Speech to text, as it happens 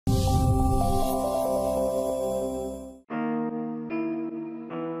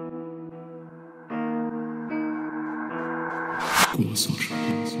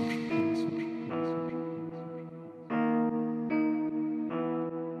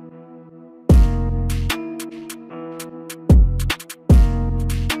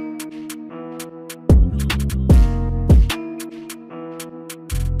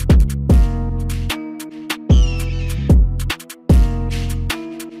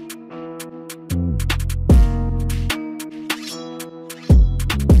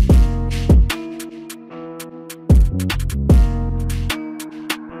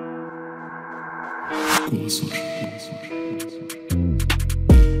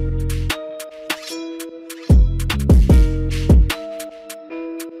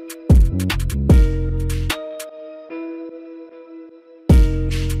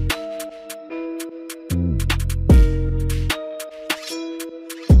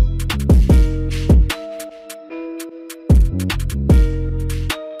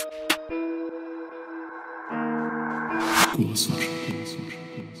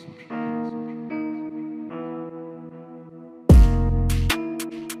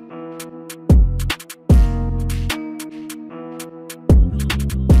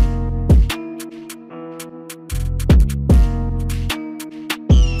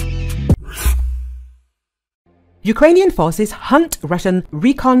Ukrainian forces hunt Russian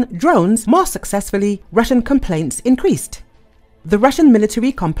recon drones more successfully, Russian complaints increased. The Russian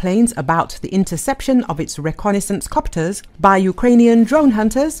military complains about the interception of its reconnaissance copters by Ukrainian drone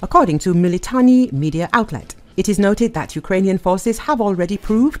hunters, according to Nytimes media outlet. It is noted that Ukrainian forces have already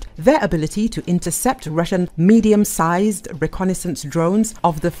proved their ability to intercept Russian medium-sized reconnaissance drones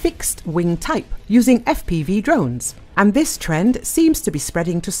of the fixed-wing type using FPV drones. And this trend seems to be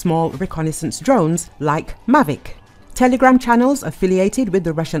spreading to small reconnaissance drones like Mavic. Telegram channels affiliated with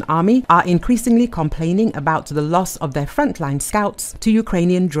the Russian army are increasingly complaining about the loss of their frontline scouts to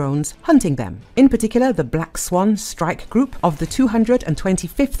Ukrainian drones hunting them. In particular, the Black Swan strike group of the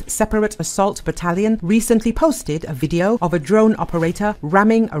 225th Separate Assault Battalion recently posted a video of a drone operator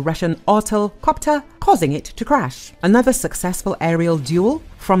ramming a Russian Ortel copter, causing it to crash. Another successful aerial duel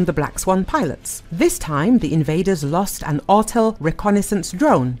from the Black Swan pilots. This time, the invaders lost an Ortel reconnaissance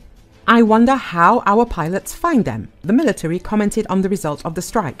drone. I wonder how our pilots find them, the military commented on the result of the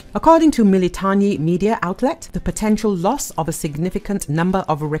strike. According to Nytimes media outlet, the potential loss of a significant number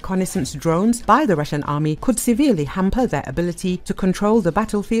of reconnaissance drones by the Russian army could severely hamper their ability to control the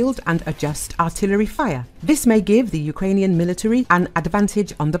battlefield and adjust artillery fire. This may give the Ukrainian military an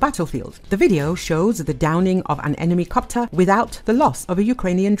advantage on the battlefield. The video shows the downing of an enemy copter without the loss of a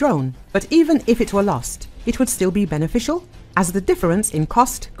Ukrainian drone. But even if it were lost, it would still be beneficial, as the difference in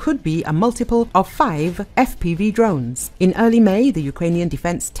cost could be a multiple of 5 FPV drones. In early May, the Ukrainian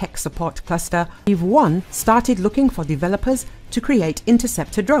Defense Tech Support Cluster Kyiv 1 started looking for developers to create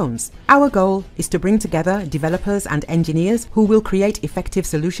interceptor drones. Our goal is to bring together developers and engineers who will create effective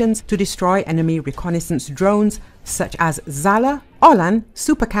solutions to destroy enemy reconnaissance drones such as Zala, Orlan,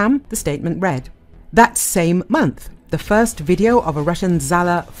 Supercam, the statement read. That same month, the first video of a Russian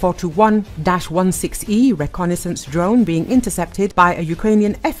Zala 421-16E reconnaissance drone being intercepted by a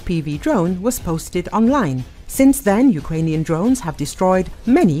Ukrainian FPV drone was posted online. Since then, Ukrainian drones have destroyed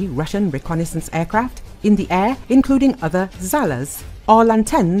many Russian reconnaissance aircraft in the air, including other Zalas, Orlan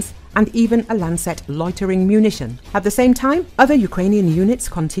 10s, and even a Lancet loitering munition. At the same time, other Ukrainian units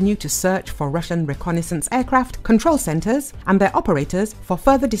continue to search for Russian reconnaissance aircraft control centers and their operators for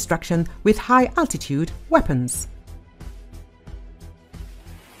further destruction with high-altitude weapons.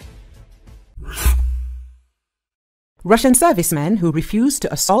 Russian servicemen who refuse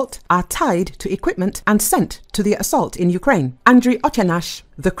to assault are tied to equipment and sent to the assault in Ukraine. Andriy Ochenash,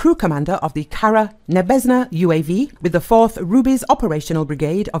 the crew commander of the Kara Nebesna UAV with the 4th Rubies Operational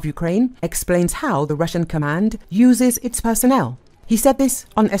Brigade of Ukraine, explains how the Russian command uses its personnel. He said this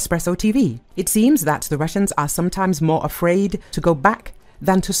on Espresso TV. It seems that the Russians are sometimes more afraid to go back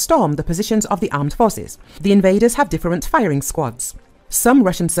than to storm the positions of the armed forces. The invaders have different firing squads. Some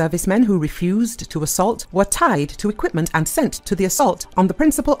Russian servicemen who refused to assault were tied to equipment and sent to the assault on the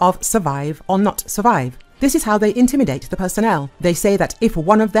principle of survive or not survive. This is how they intimidate the personnel. They say that if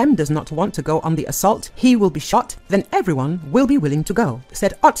one of them does not want to go on the assault, he will be shot, then everyone will be willing to go,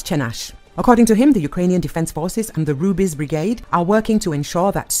 said Ochenash. According to him, the Ukrainian Defense Forces and the Rubies Brigade are working to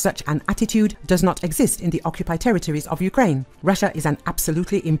ensure that such an attitude does not exist in the occupied territories of Ukraine. Russia is an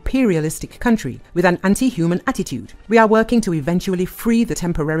absolutely imperialistic country with an anti-human attitude. We are working to eventually free the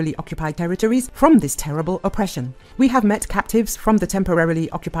temporarily occupied territories from this terrible oppression. We have met captives from the temporarily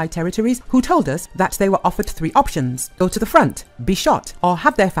occupied territories who told us that they were offered 3 options: go to the front, be shot, or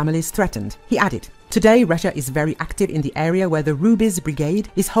have their families threatened, he added. Today, Russia is very active in the area where the Ruby's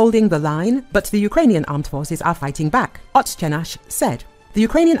brigade is holding the line, but the Ukrainian armed forces are fighting back, Volchansk said. The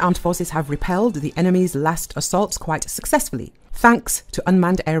Ukrainian armed forces have repelled the enemy's last assaults quite successfully. Thanks to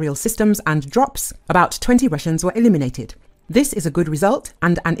unmanned aerial systems and drops, about 20 Russians were eliminated. This is a good result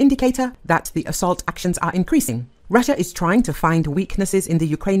and an indicator that the assault actions are increasing. Russia is trying to find weaknesses in the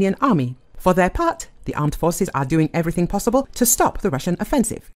Ukrainian army. For their part, the armed forces are doing everything possible to stop the Russian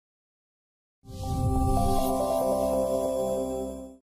offensive.